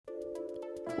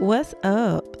What's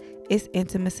up? It's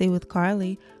Intimacy with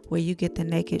Carly, where you get the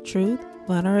naked truth,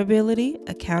 vulnerability,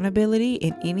 accountability,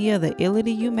 and any other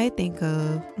illity you may think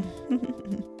of.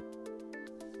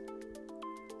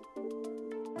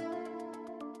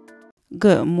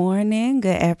 Good morning,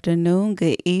 good afternoon,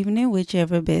 good evening,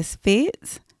 whichever best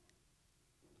fits.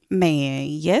 Man,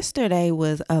 yesterday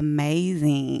was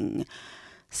amazing.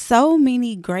 So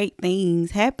many great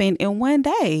things happened in one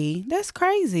day. That's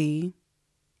crazy.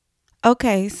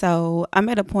 Okay, so I'm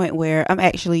at a point where I'm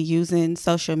actually using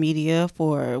social media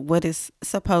for what it's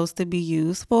supposed to be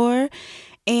used for.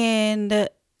 And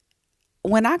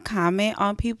when I comment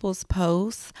on people's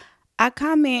posts, I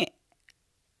comment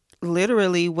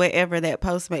literally whatever that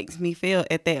post makes me feel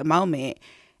at that moment.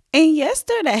 And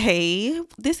yesterday,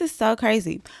 this is so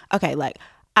crazy. Okay, like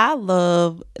I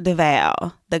love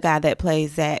DeVal, the guy that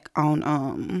plays Zach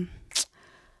on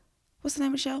what's the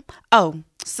name of the show? Oh,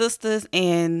 Sisters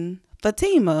and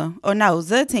Fatima, or no,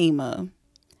 Zatima.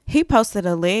 He posted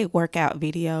a leg workout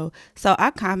video. So I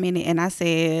commented and I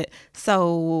said,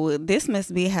 so this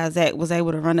must be how Zach was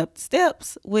able to run up the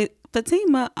steps with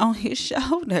Fatima on his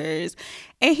shoulders.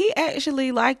 And he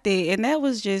actually liked it. And that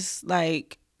was just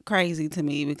like crazy to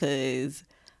me because,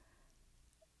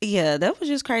 yeah, that was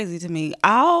just crazy to me.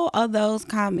 All of those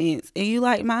comments, and you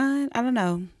like mine? I don't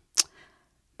know.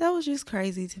 That was just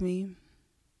crazy to me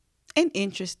and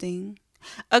interesting.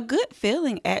 A good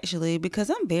feeling, actually, because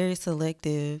I'm very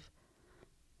selective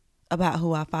about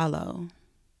who I follow.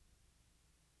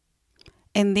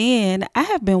 And then I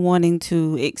have been wanting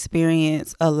to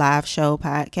experience a live show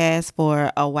podcast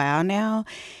for a while now.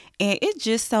 And it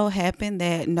just so happened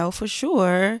that No For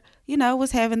Sure,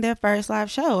 was having their first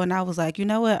live show. And I was like, you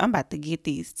know what? I'm about to get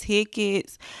these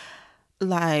tickets.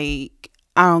 Like,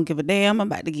 I don't give a damn. I'm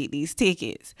about to get these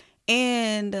tickets.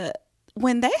 And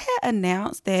when they had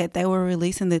announced that they were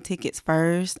releasing the tickets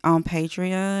first on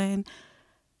Patreon,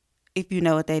 if you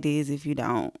know what that is, if you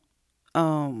don't,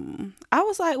 I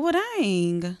was like, well,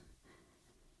 dang,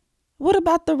 what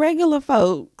about the regular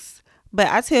folks? But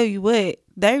I tell you what,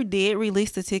 they did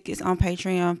release the tickets on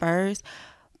Patreon first,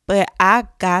 but I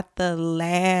got the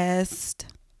last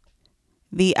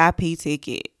VIP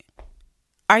ticket.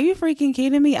 Are you freaking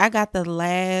kidding me? I got the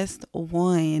last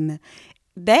one.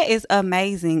 That is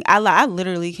amazing. I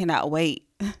literally cannot wait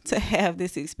to have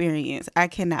this experience. I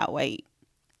cannot wait.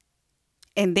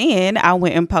 And then I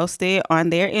went and posted on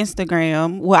their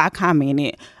Instagram. Well, I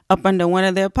commented up under one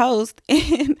of their posts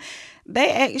and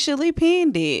they actually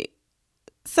pinned it.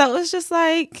 So it's just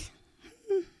like,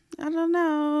 I don't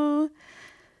know.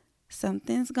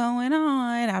 Something's going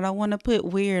on. I don't want to put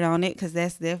weird on it because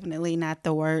that's definitely not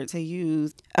the word to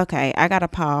use. Okay, I got to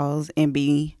pause and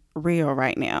be real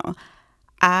right now.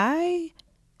 I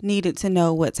needed to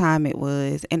know what time it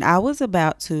was, and I was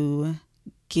about to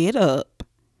get up,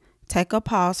 take a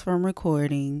pause from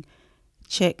recording,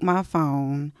 check my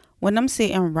phone when I'm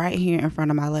sitting right here in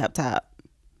front of my laptop.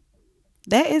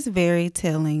 That is very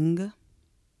telling.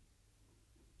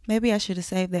 Maybe I should have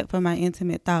saved that for my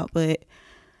intimate thought, but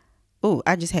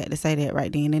I just had to say that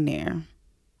right then and there.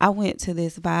 I went to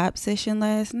this vibe session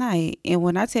last night, and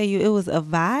when I tell you it was a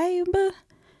vibe,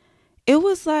 it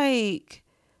was like,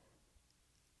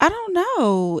 I don't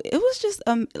know. It was just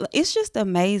it's just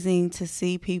amazing to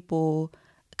see people,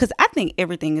 because I think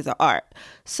everything is an art.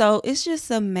 So it's just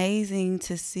amazing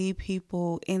to see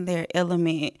people in their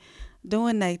element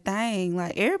doing their thing.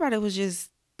 Like everybody was just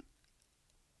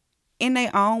in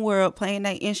their own world playing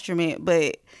their instrument,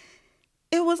 but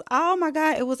it was, oh my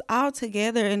God, it was all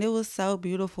together and it was so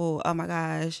beautiful. Oh my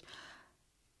gosh.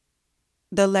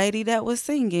 The lady that was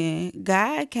singing,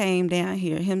 God came down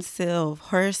here himself,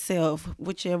 herself,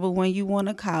 whichever one you want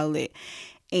to call it,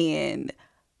 and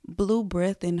blew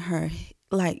breath in her,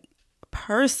 like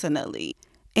personally.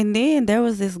 And then there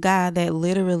was this guy that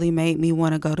literally made me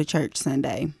want to go to church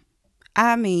Sunday.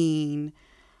 I mean,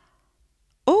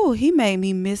 he made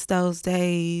me miss those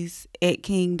days at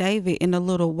King David in a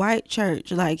little white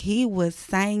church. Like he was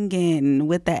singing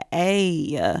with the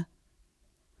A.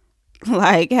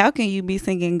 Like, how can you be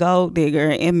singing Gold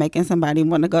Digger and making somebody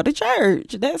want to go to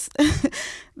church? That's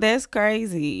that's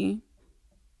crazy.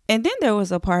 And then there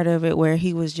was a part of it where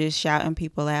he was just shouting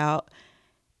people out.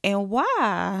 And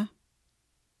why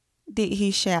did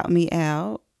he shout me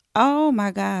out? Oh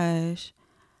my gosh.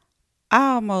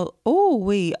 Oh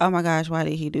my gosh, why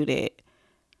did he do that?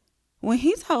 When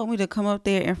he told me to come up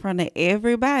there in front of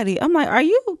everybody, I'm like, are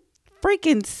you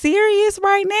freaking serious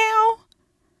right now?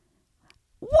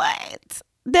 What?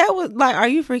 That was like, are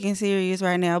you freaking serious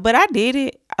right now? But I did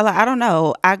it. I don't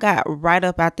know. I got right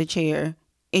up out the chair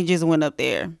and just went up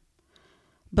there.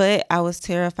 But I was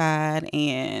terrified,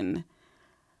 and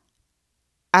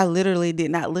I literally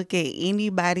did not look at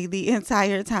anybody the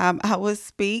entire time I was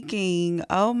speaking.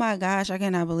 Oh my gosh, I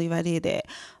cannot believe I did that.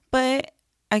 But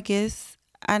I guess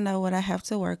I know what I have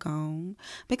to work on,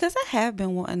 because I have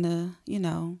been wanting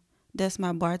to, dust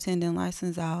my bartending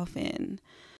license off and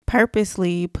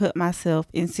purposely put myself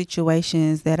in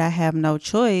situations that I have no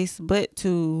choice but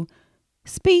to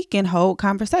speak and hold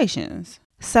conversations.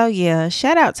 So yeah,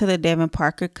 shout out to the Devin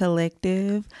Parker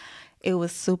Collective. It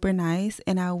was super nice,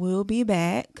 and I will be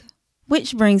back.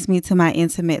 Which brings me to my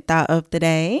intimate thought of the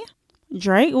day.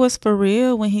 Drake was for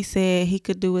real when he said he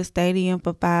could do a stadium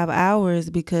for 5 hours,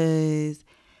 because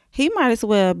he might as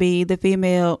well be the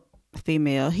female.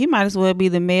 He might as well be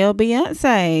the male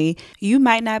Beyonce. You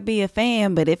might not be a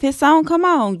fan, but if his song come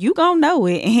on, you gonna know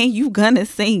it and you gonna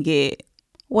sing it.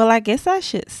 Well, I guess I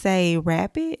should say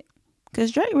rap it,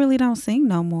 because Drake really don't sing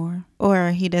no more.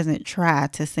 Or he doesn't try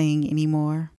to sing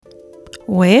anymore.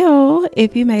 Well,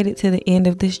 if you made it to the end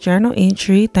of this journal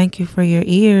entry, thank you for your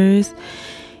ears.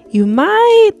 You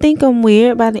might think I'm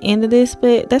weird by the end of this,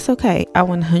 but that's okay. I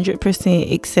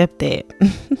 100% accept that.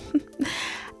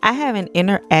 I have an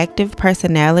interactive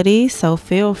personality, so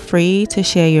feel free to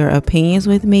share your opinions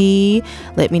with me.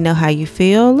 Let me know how you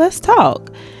feel. Let's talk.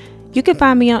 You can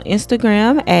find me on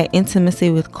Instagram at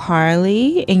Intimacy with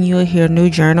Carly, and you'll hear new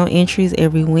journal entries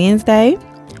every Wednesday.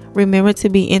 Remember to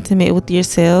be intimate with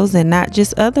yourselves and not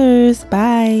just others.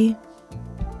 Bye.